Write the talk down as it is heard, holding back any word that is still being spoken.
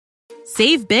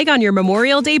Save big on your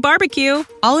Memorial Day barbecue,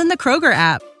 all in the Kroger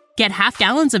app. Get half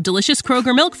gallons of delicious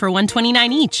Kroger milk for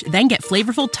 $1.29 each. Then get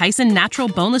flavorful Tyson natural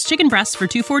boneless chicken breasts for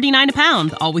 $2.49 a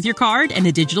pound, all with your card and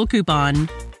a digital coupon.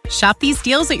 Shop these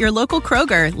deals at your local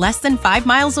Kroger, less than 5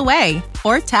 miles away.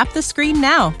 Or tap the screen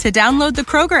now to download the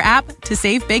Kroger app to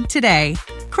save big today.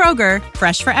 Kroger,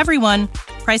 fresh for everyone.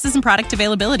 Prices and product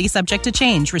availability subject to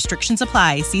change. Restrictions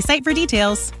apply. See site for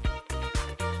details.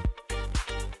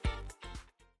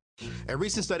 A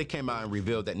recent study came out and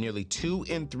revealed that nearly 2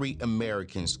 in 3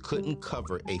 Americans couldn't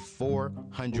cover a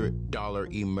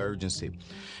 $400 emergency.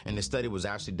 And the study was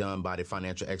actually done by the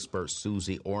financial expert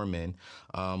Susie Orman,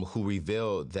 who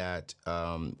revealed that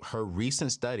her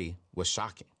recent study was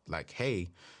shocking. Like,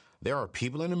 hey, there are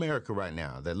people in America right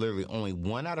now that literally only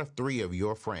 1 out of 3 of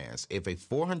your friends, if a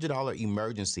 $400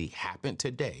 emergency happened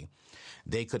today,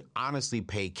 they could honestly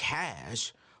pay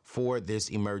cash for this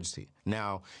emergency.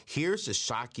 Now, here's the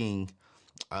shocking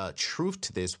truth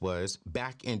to this was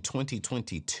back in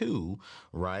 2022,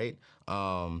 right?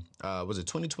 Was it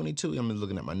 2022? I'm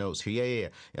looking at my notes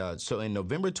here. Yeah. So in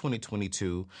November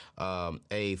 2022,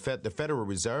 the Federal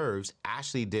Reserves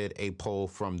actually did a poll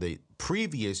from the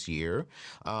previous year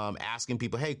asking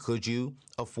people, hey, could you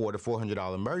afford a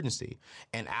 $400 emergency?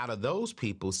 And out of those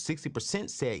people, 60%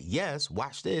 said yes,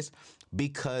 watch this,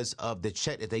 because of the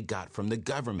check that they got from the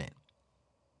government.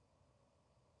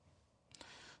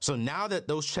 So now that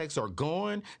those checks are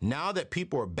gone, now that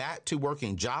people are back to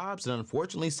working jobs, and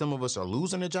unfortunately some of us are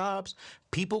losing their jobs,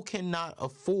 people cannot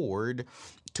afford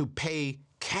to pay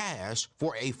cash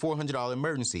for a $400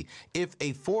 emergency. If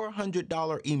a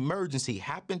 $400 emergency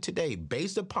happened today,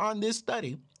 based upon this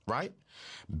study, right?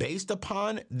 Based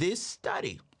upon this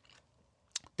study,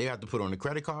 they have to put on a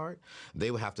credit card.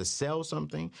 They would have to sell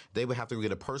something. They would have to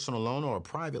get a personal loan or a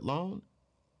private loan.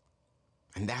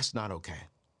 And that's not okay.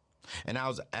 And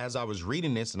as I was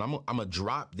reading this, and I'm going to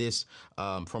drop this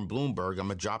from Bloomberg, I'm going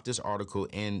to drop this article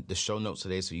in the show notes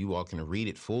today so you all can read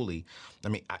it fully. I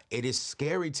mean, it is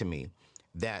scary to me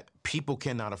that people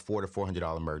cannot afford a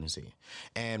 $400 emergency.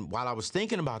 And while I was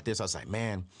thinking about this, I was like,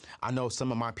 man, I know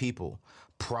some of my people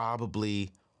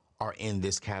probably are in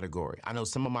this category. I know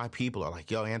some of my people are like,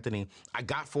 yo, Anthony, I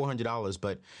got $400,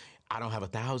 but I don't have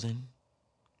 $1,000.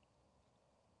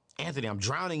 Anthony, I'm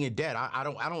drowning in debt. I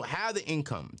don't have the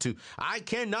income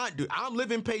I'm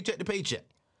living paycheck to paycheck.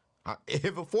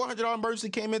 If a $400 emergency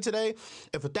came in today,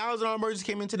 if a $1,000 emergency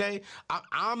came in today,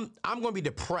 I'm going to be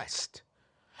depressed.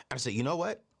 And I said, you know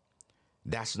what?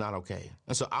 That's not okay.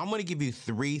 And so I'm going to give you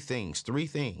three things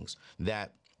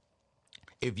that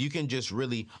if you can just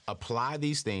really apply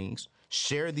these things,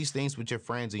 share these things with your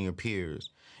friends and your peers,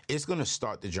 it's going to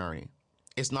start the journey.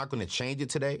 It's not going to change it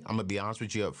today. I'm going to be honest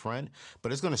with you up front,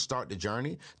 but it's going to start the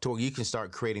journey to where you can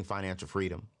start creating financial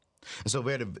freedom. And so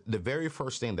the very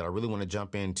first thing that I really want to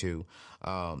jump into,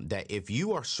 that if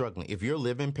you are struggling, if you're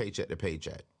living paycheck to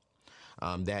paycheck,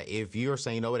 that if you're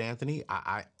saying, you know what, Anthony,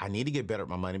 I need to get better at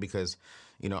my money because,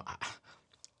 you know,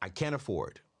 I can't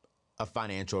afford a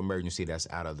financial emergency that's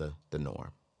out of the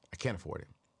norm. I can't afford it.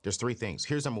 There's three things.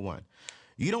 Here's number one.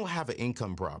 You don't have an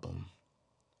income problem.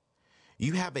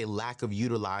 You have a lack of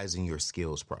utilizing your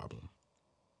skills problem.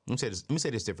 Let me say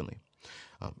this differently.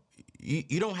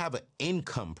 You don't have an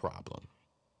income problem.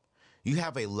 You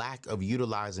have a lack of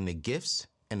utilizing the gifts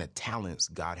and the talents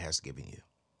God has given you.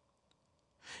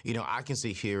 You know, I can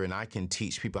sit here and I can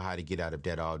teach people how to get out of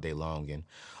debt all day long. And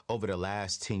over the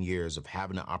last 10 years of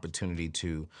having the opportunity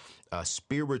to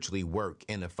spiritually work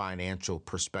in a financial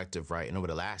perspective, right? And over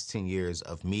the last 10 years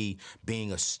of me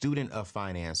being a student of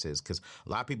finances, because a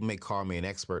lot of people may call me an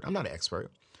expert. I'm not an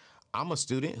expert. I'm a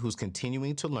student who's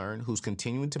continuing to learn, who's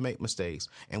continuing to make mistakes.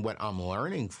 And what I'm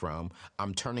learning from,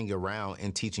 I'm turning around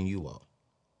and teaching you all.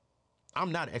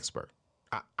 I'm not an expert.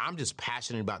 I'm just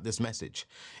passionate about this message.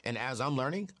 And as I'm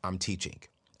learning, I'm teaching.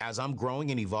 As I'm growing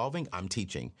and evolving, I'm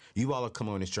teaching. You all are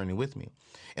coming on this journey with me.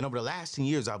 And over the last 10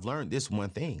 years, I've learned this one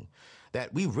thing,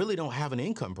 that we really don't have an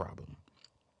income problem.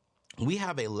 We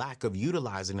have a lack of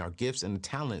utilizing our gifts and the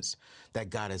talents that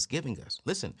God is giving us.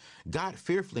 Listen, God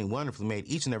fearfully and wonderfully made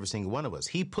each and every single one of us.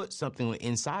 He put something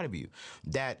inside of you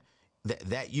that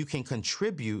you can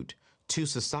contribute to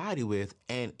society with,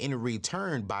 and in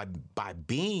return, by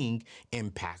being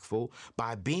impactful,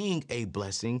 by being a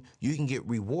blessing, you can get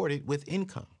rewarded with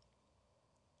income.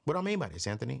 What do I mean by this,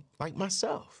 Anthony? Like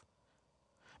myself.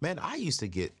 Man, I used to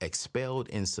get expelled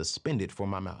and suspended for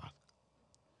my mouth.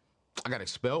 I got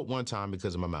expelled one time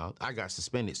because of my mouth. I got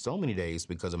suspended so many days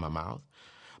because of my mouth.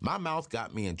 My mouth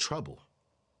got me in trouble.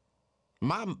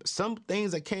 Some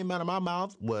things that came out of my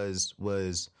mouth was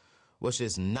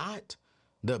just not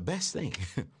the best thing.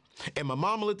 And my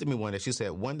mama looked at me one day. She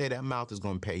said, one day that mouth is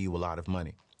going to pay you a lot of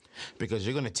money because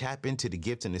you're going to tap into the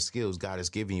gifts and the skills God has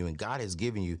given you. And God has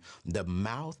given you the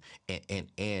mouth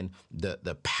and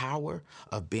the power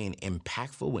of being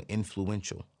impactful and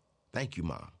influential. Thank you,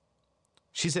 Mom.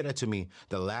 She said that to me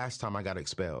the last time I got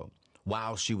expelled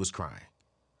while she was crying.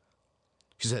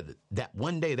 She said that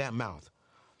one day that mouth,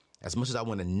 as much as I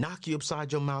want to knock you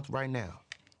upside your mouth right now,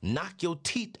 knock your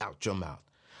teeth out your mouth,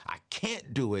 I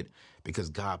can't do it because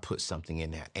God put something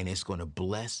in that, and it's going to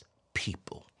bless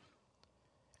people.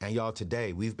 And y'all,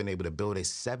 today we've been able to build a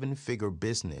 7-figure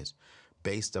business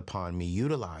based upon me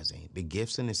utilizing the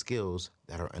gifts and the skills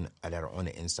that are on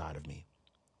the inside of me.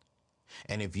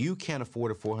 And if you can't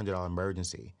afford a $400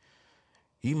 emergency,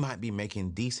 you might be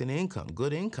making decent income,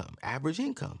 good income, average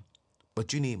income,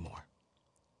 but you need more.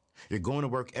 You're going to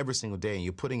work every single day and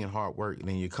you're putting in hard work, and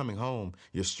then you're coming home,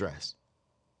 you're stressed.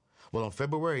 Well, on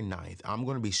February 9th, I'm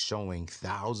going to be showing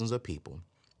thousands of people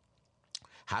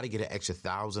how to get an extra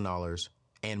 $1,000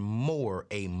 and more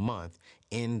a month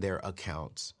in their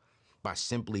accounts by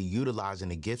simply utilizing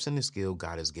the gifts and the skill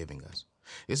God is giving us.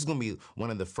 This is going to be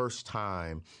one of the first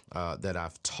time that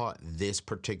I've taught this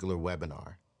particular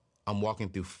webinar. I'm walking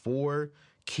through 4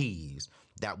 keys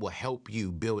that will help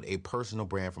you build a personal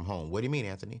brand from home. What do you mean,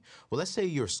 Anthony? Well, let's say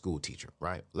you're a school teacher,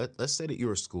 right? Let's say that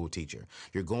you're a school teacher.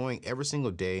 You're going every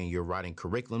single day and you're writing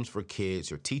curriculums for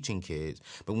kids, you're teaching kids.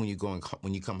 But when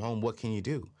you come home, what can you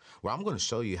do? Well, I'm going to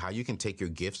show you how you can take your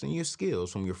gifts and your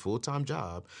skills from your full-time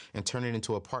job and turn it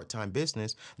into a part-time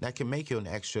business that can make you an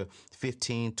extra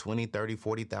 $15,000, $20,000,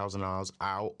 $30,000, $40,000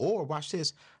 out, or watch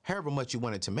this, however much you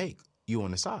want it to make you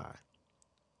on the side.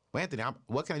 Well, Anthony,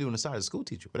 what can I do on the side as a school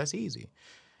teacher? Well, that's easy.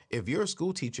 If you're a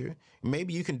school teacher,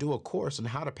 maybe you can do a course on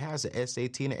how to pass the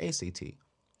SAT and the ACT.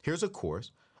 Here's a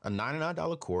course, a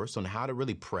 $99 course on how to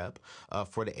really prep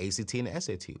for the ACT and the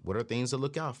SAT. What are things to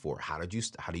look out for? How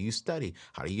do you study?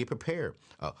 How do you get prepared?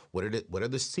 What are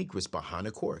the secrets behind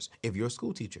the course? If you're a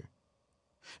school teacher.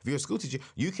 If you're a school teacher,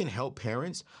 you can help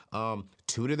parents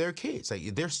tutor their kids.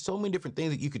 Like, there's so many different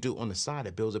things that you could do on the side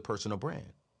that builds a personal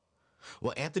brand.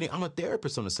 Well, Anthony, I'm a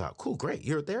therapist on the side. Cool, great.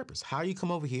 You're a therapist. How do you come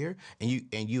over here and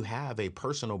you have a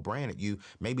personal brand that you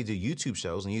maybe do YouTube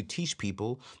shows and you teach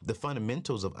people the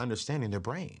fundamentals of understanding their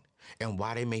brain and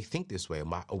why they may think this way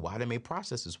and why they may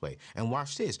process this way. And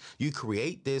watch this. You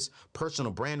create this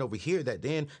personal brand over here that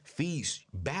then feeds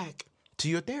back to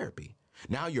your therapy.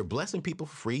 Now you're blessing people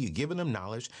for free. You're giving them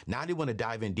knowledge. Now they want to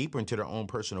dive in deeper into their own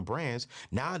personal brands.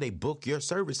 Now they book your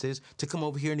services to come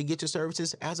over here and to get your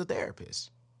services as a therapist.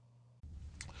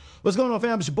 What's going on,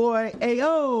 fam? It's your boy,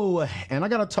 AO, and I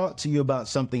got to talk to you about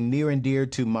something near and dear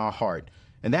to my heart,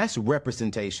 and that's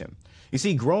representation. You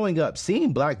see, growing up,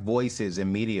 seeing Black voices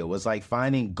in media was like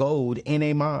finding gold in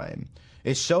a mine.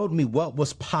 It showed me what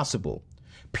was possible.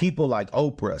 People like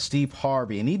Oprah, Steve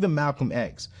Harvey, and even Malcolm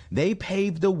X, they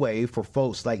paved the way for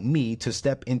folks like me to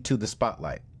step into the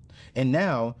spotlight. And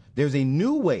now there's a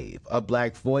new wave of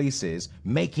Black voices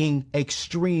making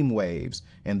extreme waves,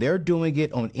 and they're doing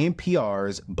it on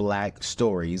NPR's Black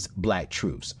Stories, Black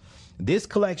Truths. This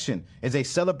collection is a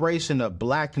celebration of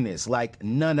Blackness like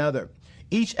none other.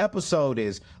 Each episode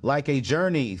is like a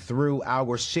journey through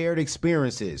our shared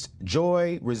experiences.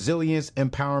 Joy, resilience,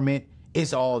 empowerment,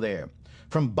 it's all there.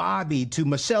 From Bobby to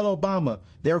Michelle Obama,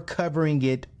 they're covering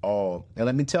it all. And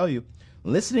let me tell you,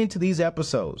 listening to these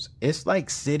episodes, it's like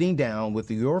sitting down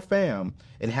with your fam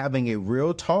and having a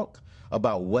real talk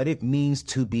about what it means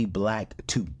to be Black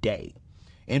today.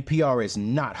 NPR is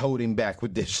not holding back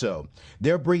with this show.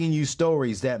 They're bringing you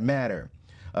stories that matter,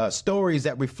 stories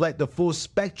that reflect the full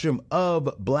spectrum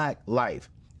of Black life.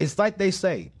 It's like they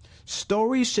say,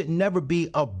 stories should never be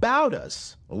about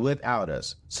us without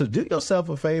us. So do yourself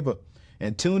a favor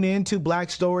and tune in to Black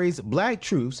Stories, Black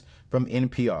Truths from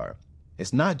NPR.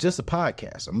 It's not just a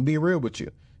podcast. I'm going to be real with you.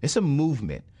 It's a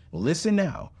movement. Listen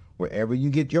now, wherever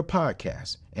you get your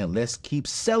podcasts, and let's keep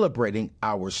celebrating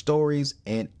our stories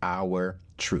and our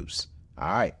truths. All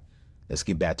right, let's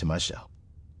get back to my show.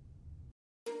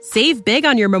 Save big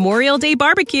on your Memorial Day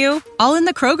barbecue, all in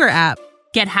the Kroger app.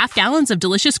 Get half gallons of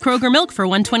delicious Kroger milk for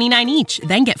 $1.29 each.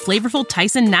 Then get flavorful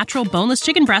Tyson natural boneless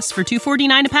chicken breasts for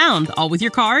 $2.49 a pound, all with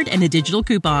your card and a digital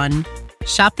coupon.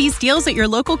 Shop these deals at your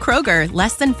local Kroger,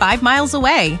 less than 5 miles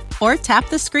away. Or tap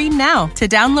the screen now to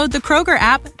download the Kroger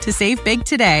app to save big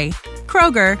today.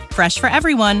 Kroger, fresh for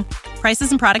everyone.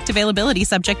 Prices and product availability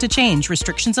subject to change.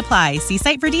 Restrictions apply. See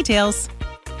site for details.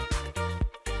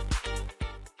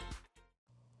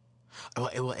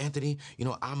 Well, Anthony, you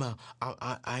know, I'm a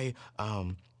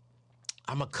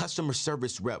customer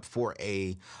service rep for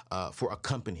a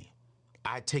company.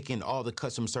 I take in all the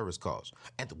customer service calls.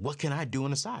 And what can I do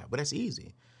on the side? Well, that's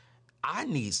easy. I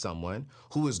need someone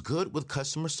who is good with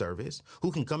customer service,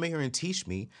 who can come in here and teach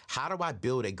me how do I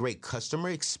build a great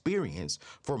customer experience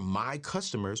for my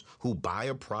customers who buy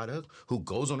a product, who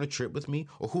goes on a trip with me,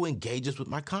 or who engages with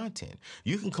my content.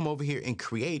 You can come over here and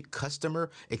create customer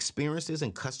experiences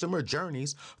and customer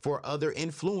journeys for other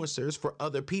influencers, for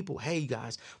other people. Hey, you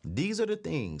guys, these are the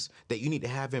things that you need to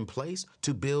have in place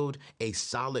to build a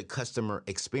solid customer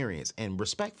experience. And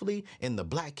respectfully, in the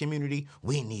Black community,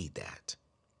 we need that.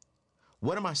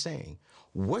 What am I saying?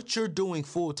 What you're doing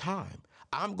full time,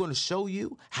 I'm going to show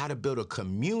you how to build a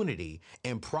community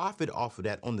and profit off of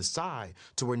that on the side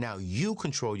to where now you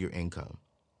control your income.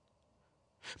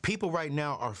 People right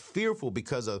now are fearful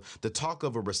because of the talk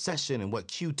of a recession and what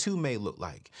Q2 may look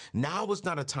like. Now is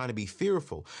not a time to be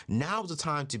fearful. Now is a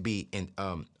time to be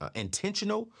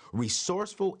intentional,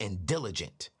 resourceful, and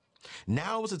diligent.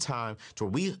 Now is the time to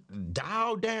where we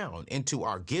dial down into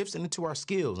our gifts and into our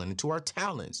skills and into our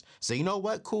talents. Say, you know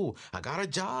what? Cool. I got a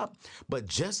job, but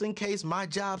just in case my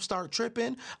job start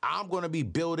tripping, I'm going to be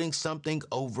building something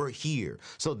over here.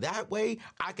 So that way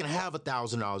I can have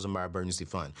 $1,000 in my emergency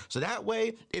fund. So that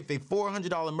way, if a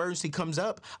 $400 emergency comes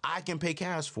up, I can pay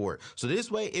cash for it. So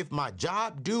this way, if my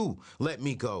job do let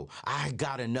me go, I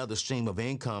got another stream of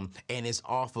income and it's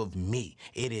off of me.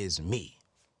 It is me.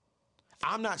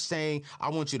 I'm not saying I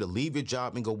want you to leave your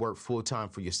job and go work full time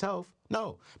for yourself.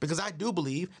 No, because I do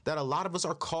believe that a lot of us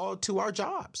are called to our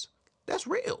jobs. That's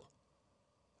real.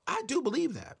 I do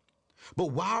believe that.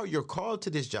 But while you're called to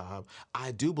this job,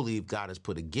 I do believe God has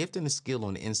put a gift and a skill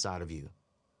on the inside of you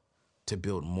to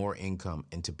build more income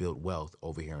and to build wealth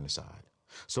over here on the side.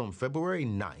 So on February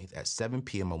 9th at 7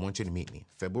 p.m., I want you to meet me.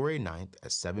 February 9th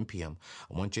at 7 p.m.,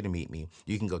 I want you to meet me.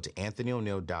 You can go to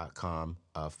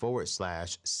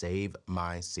anthonyoneal.com/save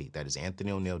my seat. That is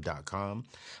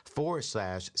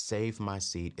anthonyoneal.com/save my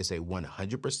seat. It's a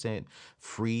 100%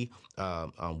 free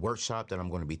workshop that I'm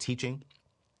going to be teaching.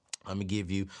 I'm going to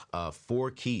give you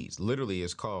 4 keys. Literally,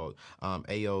 it's called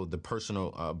AO, the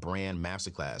Personal Brand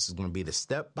Masterclass. It's going to be the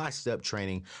step-by-step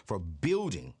training for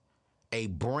building a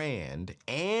brand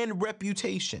and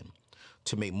reputation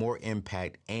to make more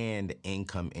impact and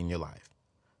income in your life.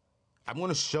 I'm going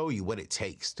to show you what it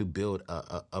takes to build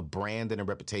a brand and a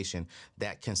reputation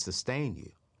that can sustain you.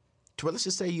 To where, let's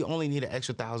just say you only need an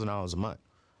extra $1,000 a month.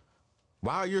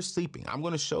 While you're sleeping, I'm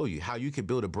going to show you how you can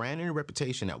build a brand and a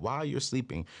reputation that while you're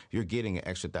sleeping, you're getting an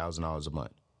extra $1,000 a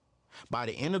month. By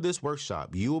the end of this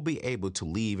workshop, you will be able to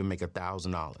leave and make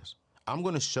 $1,000. I'm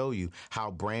going to show you how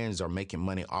brands are making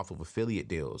money off of affiliate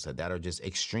deals that are just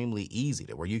extremely easy,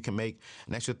 where you can make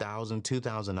an extra $1,000,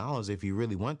 $2,000 if you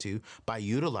really want to by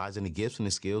utilizing the gifts and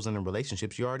the skills and the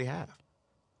relationships you already have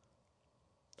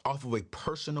off of a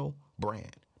personal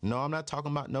brand. No, I'm not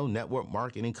talking about no network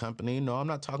marketing company. No, I'm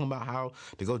not talking about how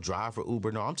to go drive for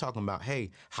Uber. No, I'm talking about, hey,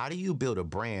 how do you build a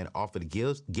brand off of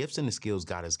the gifts and the skills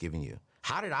God has given you?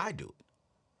 How did I do it?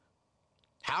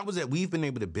 How is it we've been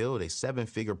able to build a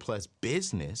 7-figure plus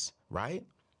business, right,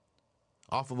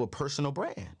 off of a personal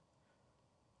brand?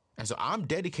 And so I'm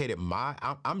dedicating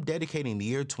the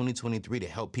year 2023 to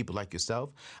help people like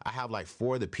yourself. I have like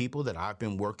 4 of the people that I've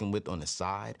been working with on the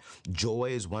side.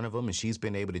 Joy is one of them, and she's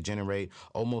been able to generate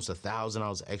almost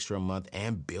 $1,000 extra a month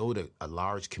and build a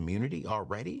large community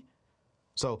already.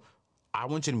 So I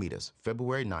want you to meet us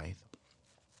February 9th.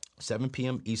 7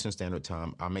 p.m. Eastern Standard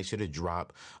Time. I'll make sure to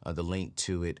drop the link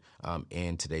to it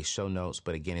in today's show notes.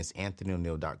 But again, it's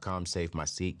anthonyoneal.com. Save my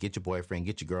seat. Get your boyfriend,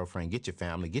 get your girlfriend, get your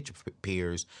family, get your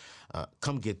peers.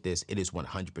 Come get this. It is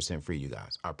 100% free, you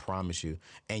guys. I promise you.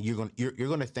 And you're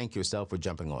gonna thank yourself for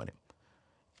jumping on it.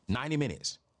 90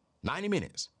 minutes. 90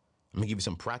 minutes. I'm gonna give you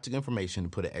some practical information to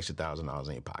put an extra $1,000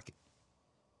 in your pocket.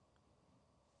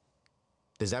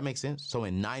 Does that make sense? So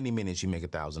in 90 minutes, you make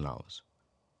 $1,000.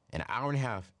 In an hour and a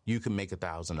half, you can make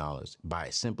 $1,000 by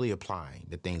simply applying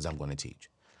the things I'm going to teach.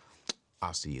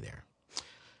 I'll see you there.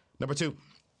 Number 2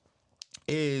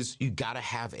 is you got to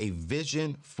have a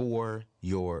vision for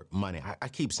your money. I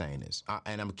keep saying this,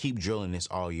 and I'm going to keep drilling this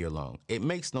all year long. It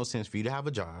makes no sense for you to have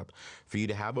a job, for you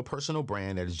to have a personal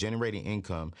brand that is generating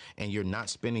income, and you're not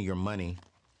spending your money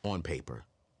on paper.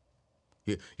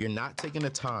 You're not taking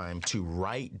the time to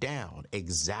write down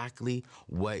exactly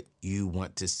what you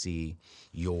want to see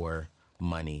your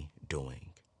money doing.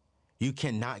 You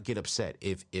cannot get upset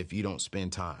if you don't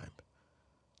spend time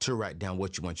to write down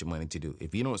what you want your money to do.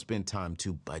 If you don't spend time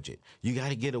to budget, you got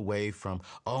to get away from,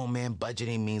 oh man,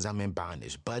 budgeting means I'm in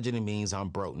bondage. Budgeting means I'm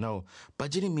broke. No,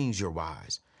 budgeting means you're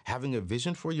wise. Having a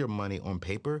vision for your money on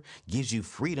paper gives you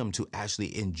freedom to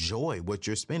actually enjoy what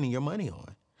you're spending your money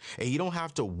on. And you don't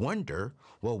have to wonder,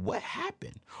 well, what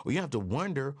happened? Or you have to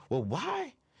wonder, well,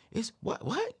 why is what?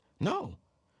 No.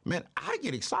 Man, I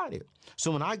get excited. So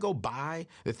when I go buy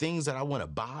the things that I want to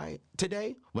buy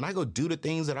today, when I go do the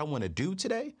things that I want to do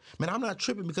today, man, I'm not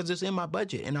tripping because it's in my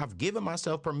budget and I've given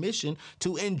myself permission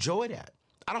to enjoy that.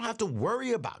 I don't have to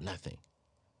worry about nothing.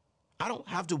 I don't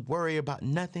have to worry about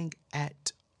nothing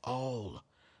at all.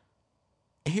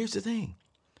 And here's the thing.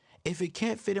 If it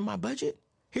can't fit in my budget,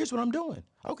 here's what I'm doing.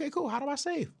 Okay, cool. How do I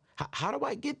save? How do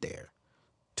I get there?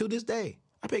 To this day,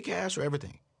 I pay cash for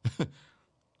everything.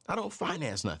 I don't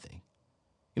finance nothing.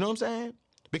 You know what I'm saying?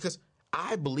 Because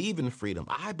I believe in freedom.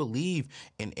 I believe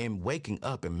in waking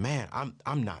up and man,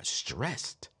 I'm not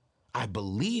stressed. I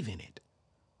believe in it.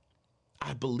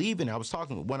 I believe in it. I was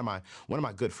talking with one of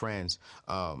my good friends,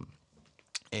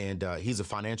 and he's a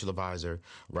financial advisor,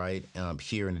 right,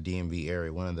 here in the DMV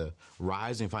area, one of the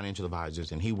rising financial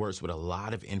advisors, and he works with a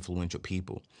lot of influential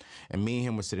people. And me and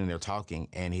him were sitting there talking,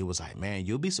 and he was like, man,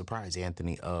 you'll be surprised,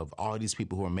 Anthony, of all these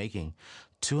people who are making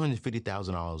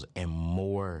 $250,000 and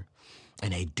more,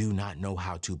 and they do not know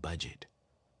how to budget.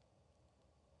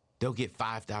 They'll get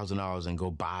 $5,000 and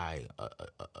go buy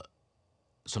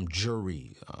some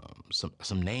jewelry,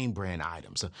 some name brand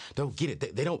items. So they'll get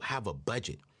it. They don't have a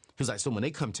budget. He's like, so when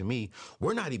they come to me,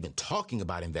 we're not even talking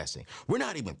about investing. We're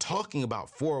not even talking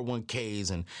about 401ks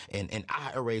and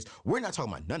IRAs. We're not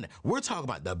talking about none of that. We're talking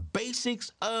about the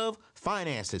basics of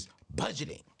finances,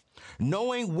 budgeting,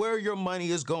 knowing where your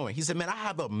money is going. He said, man, I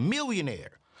have a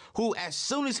millionaire who, as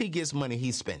soon as he gets money,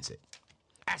 he spends it.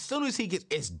 As soon as he gets,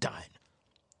 it's done.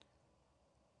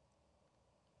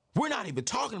 We're not even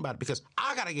talking about it because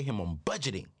I got to get him on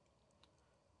budgeting.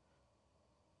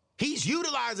 He's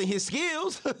utilizing his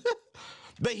skills,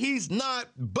 but he's not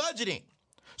budgeting.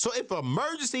 So if an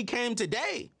emergency came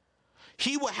today,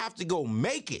 he would have to go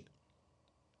make it,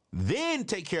 then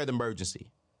take care of the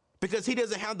emergency because he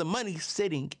doesn't have the money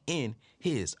sitting in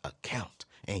his account.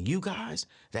 And you guys,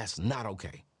 that's not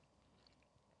okay.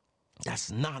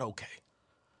 That's not okay.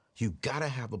 You got to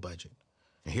have a budget.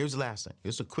 And here's the last thing.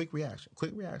 It's a quick reaction.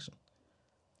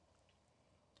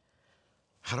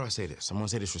 How do I say this? I'm going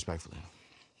to say this respectfully.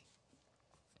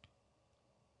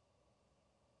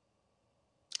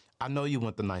 I know you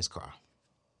want the nice car,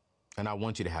 and I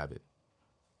want you to have it.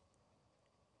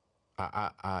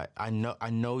 I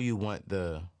know you want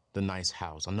the nice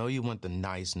house. I know you want the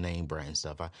nice name brand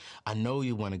stuff. I know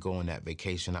you want to go on that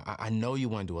vacation. I know you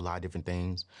want to do a lot of different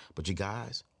things. But you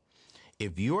guys,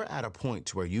 if you're at a point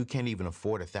to where you can't even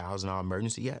afford $1,000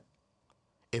 emergency yet,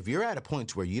 if you're at a point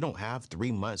to where you don't have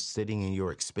 3 months sitting in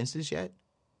your expenses yet,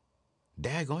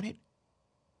 daggone it,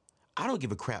 I don't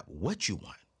give a crap what you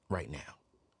want right now.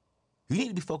 You need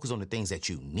to be focused on the things that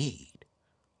you need.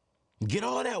 Get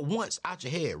all that once out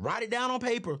your head. Write it down on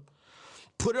paper.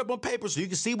 Put it up on paper so you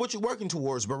can see what you're working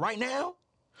towards. But right now,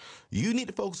 you need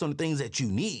to focus on the things that you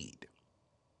need.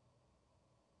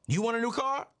 You want a new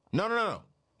car? No.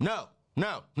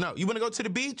 You want to go to the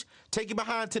beach? Take your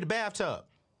behind to the bathtub.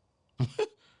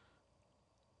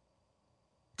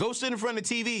 Go sit in front of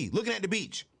the TV looking at the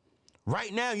beach.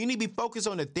 Right now, you need to be focused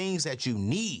on the things that you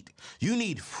need. You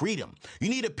need freedom. You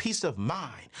need a peace of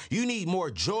mind. You need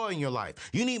more joy in your life.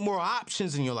 You need more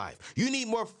options in your life. You need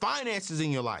more finances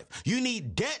in your life. You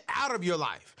need debt out of your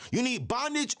life. You need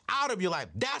bondage out of your life.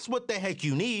 That's what the heck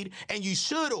you need, and you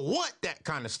should want that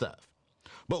kind of stuff.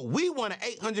 But we want an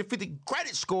 850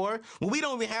 credit score when we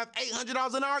don't even have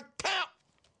 $800 in our account.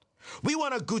 We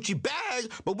want a Gucci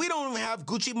bag, but we don't even have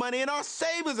Gucci money in our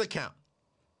savings account.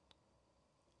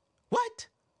 What?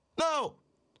 No.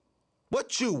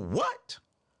 What you want,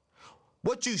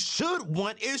 what you should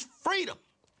want is freedom.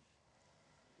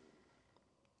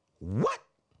 What?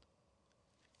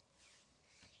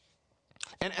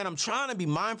 And I'm trying to be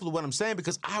mindful of what I'm saying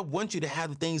because I want you to have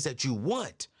the things that you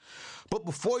want. But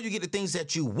before you get the things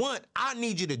that you want, I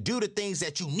need you to do the things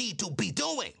that you need to be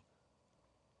doing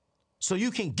so you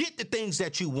can get the things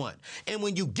that you want. And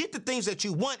when you get the things that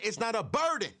you want, it's not a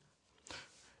burden.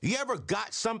 You ever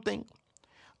got something?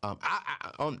 I'm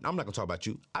not going to talk about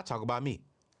you. I talk about me.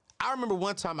 I remember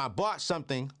one time I bought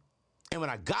something, and when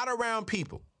I got around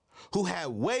people who had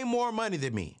way more money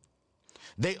than me,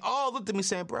 they all looked at me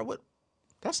saying, bro, what?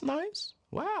 That's nice.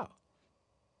 Wow.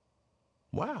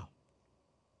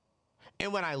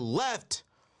 And when I left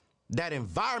that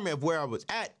environment of where I was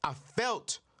at, I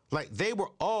felt like they were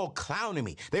all clowning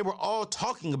me. They were all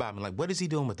talking about me. Like, what is he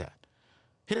doing with that?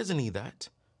 He doesn't need that.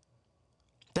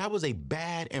 That was a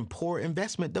bad and poor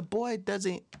investment. The boy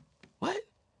doesn't, what?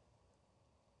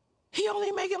 He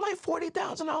only making like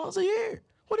 $40,000 a year.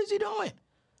 What is he doing?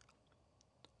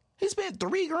 He spent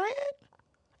 $3,000?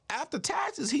 after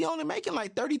taxes, he only making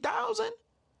like $30,000.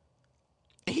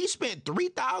 And he spent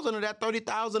 $3,000 of that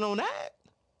 $30,000 on that.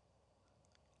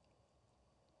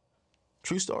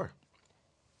 True story.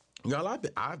 Y'all,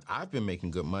 I've been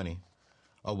making good money.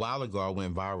 A while ago, I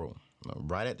went viral.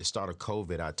 Right at the start of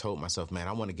COVID, I told myself, man,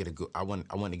 I want to get a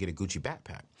Gucci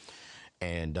backpack,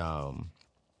 and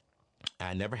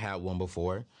I never had one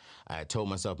before. I told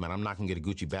myself, man, I'm not gonna get a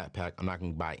Gucci backpack. I'm not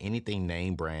gonna buy anything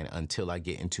name brand until I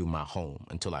get into my home,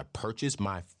 until I purchase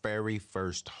my very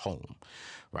first home,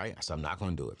 right? So I'm not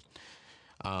gonna do it.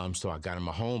 So I got in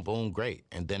my home, boom, great.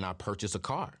 And then I purchased a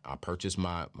car. I purchased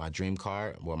my dream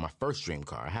car, well, my first dream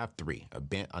car. I have three.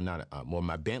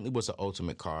 My Bentley was the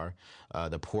ultimate car.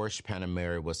 The Porsche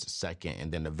Panamera was the second.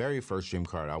 And then the very first dream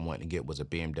car that I wanted to get was a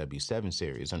BMW 7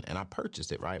 Series. And I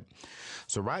purchased it, right?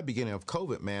 So right beginning of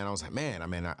COVID, man, I was like, man,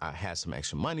 I had some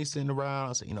extra money sitting around.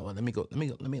 I said, you know what, let me go.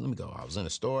 I was in the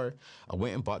store. I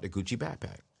went and bought the Gucci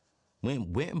backpack.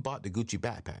 Went and bought the Gucci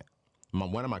backpack.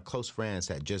 One of my close friends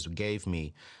had just gave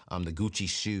me the Gucci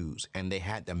shoes, and they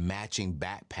had the matching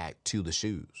backpack to the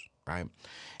shoes, right?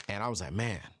 And I was like,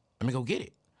 man, let me go get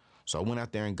it. So I went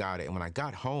out there and got it. And when I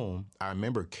got home, I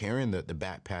remember carrying the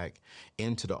backpack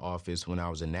into the office when I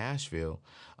was in Nashville,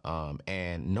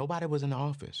 and nobody was in the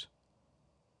office.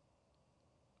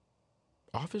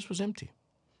 Office was empty.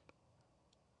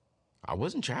 I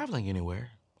wasn't traveling anywhere.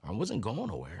 I wasn't going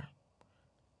nowhere.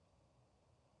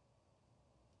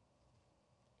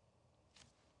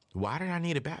 Why did I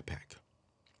need a backpack?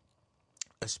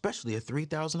 Especially a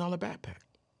 $3,000 backpack.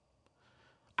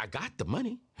 I got the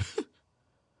money,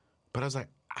 but I was like,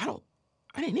 I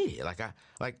didn't need it. I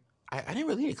didn't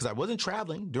really need it because I wasn't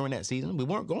traveling during that season. We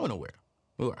weren't going nowhere.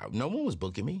 No one was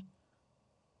booking me.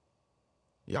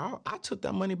 Y'all, I took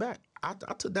that money back. I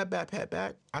took that backpack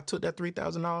back. I took that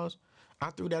 $3,000. I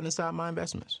threw that inside my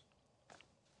investments.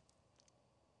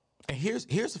 And here's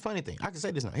the funny thing. I can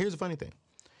say this now. Here's the funny thing.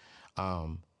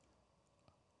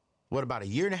 About a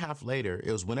year and a half later,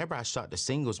 it was whenever I shot the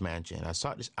Singles Mansion. I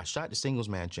shot the Singles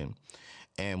Mansion,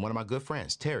 and one of my good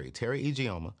friends, Terry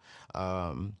Igioma,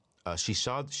 she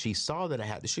saw that I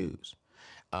had the shoes.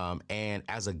 And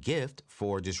as a gift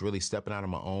for just really stepping out on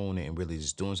my own and really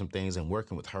just doing some things and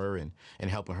working with her and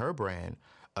helping her brand,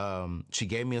 she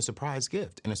gave me a surprise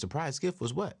gift. And the surprise gift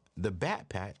was what? The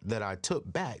backpack that I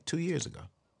took back 2 years ago.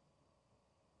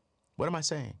 What am I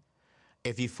saying?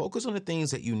 If you focus on the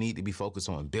things that you need to be focused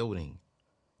on, building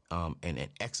and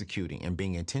executing and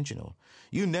being intentional,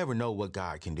 you never know what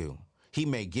God can do. He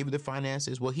may give you the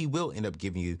finances. Well, he will end up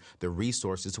giving you the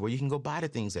resources to where you can go buy the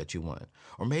things that you want.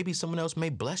 Or maybe someone else may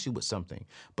bless you with something.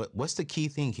 But what's the key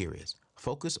thing here is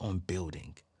focus on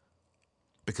building,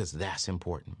 because that's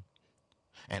important.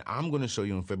 And I'm going to show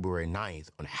you on February 9th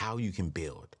on how you can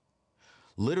build.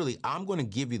 Literally, I'm going to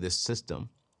give you the system.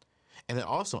 And then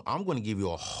also, I'm going to give you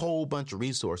a whole bunch of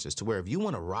resources to where if you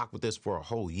want to rock with this for a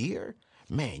whole year,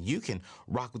 man, you can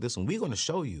rock with this. And we're going to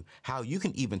show you how you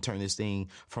can even turn this thing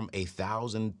from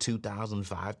 $1,000, $2,000,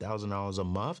 $5,000 a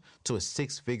month to a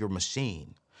six-figure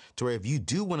machine. To where if you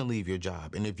do want to leave your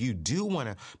job and if you do want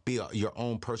to be your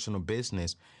own personal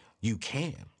business, you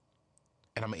can.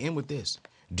 And I'm going to end with this.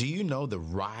 Do you know the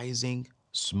rising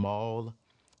small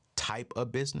type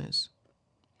of business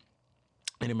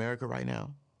in America right now?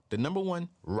 The number one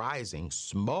rising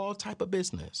small type of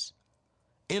business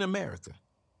in America,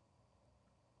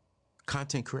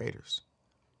 content creators.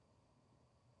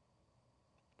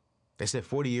 They said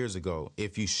 40 years ago,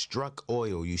 if you struck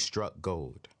oil, you struck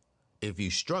gold. If you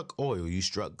struck oil, you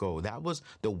struck gold. That was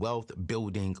the wealth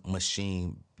building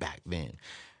machine back then.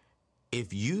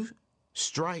 If you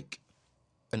strike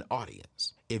an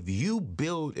audience, if you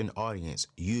build an audience,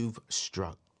 you've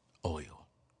struck oil.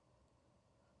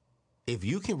 If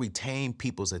you can retain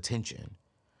people's attention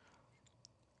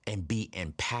and be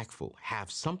impactful,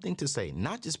 have something to say,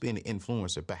 not just be an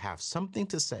influencer, but have something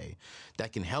to say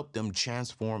that can help them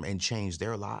transform and change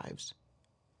their lives,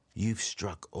 you've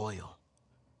struck oil.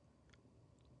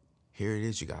 Here it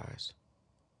is, you guys.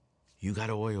 You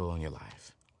got oil on your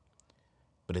life.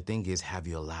 But the thing is, have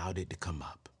you allowed it to come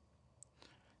up?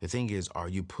 The thing is, are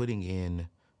you putting in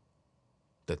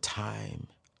the time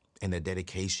and the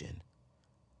dedication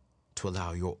to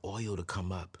allow your oil to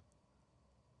come up?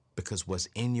 Because what's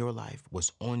in your life,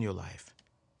 what's on your life,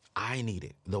 I need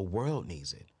it. The world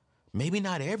needs it. Maybe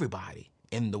not everybody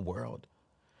in the world,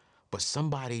 but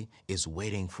somebody is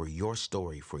waiting for your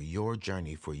story, for your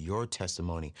journey, for your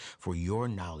testimony, for your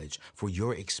knowledge, for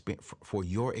your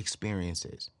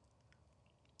experiences.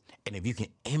 And if you can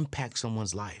impact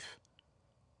someone's life,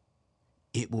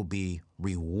 it will be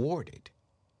rewarded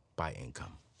by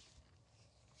income.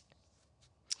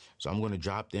 So I'm going to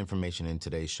drop the information in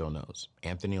today's show notes.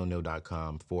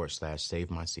 AnthonyO'Neill.com/save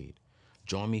my seed.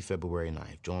 Join me February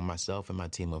 9th. Join myself and my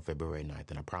team on February 9th.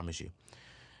 And I promise you,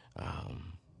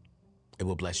 it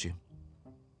will bless you.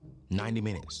 90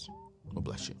 minutes will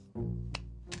bless you. All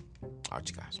right,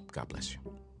 you guys. God bless you.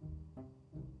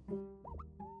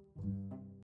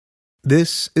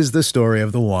 This is the story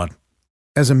of the one.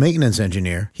 As a maintenance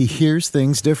engineer, he hears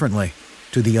things differently.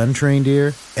 To the untrained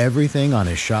ear, everything on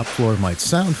his shop floor might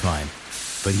sound fine,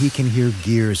 but he can hear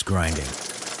gears grinding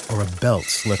or a belt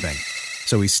slipping.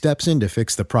 So he steps in to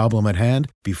fix the problem at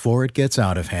hand before it gets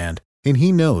out of hand. And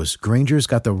he knows Grainger's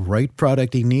got the right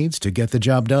product he needs to get the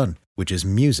job done, which is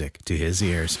music to his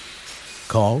ears.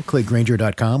 Call, click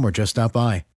Grainger.com, or just stop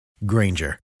by.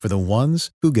 Grainger, for the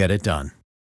ones who get it done.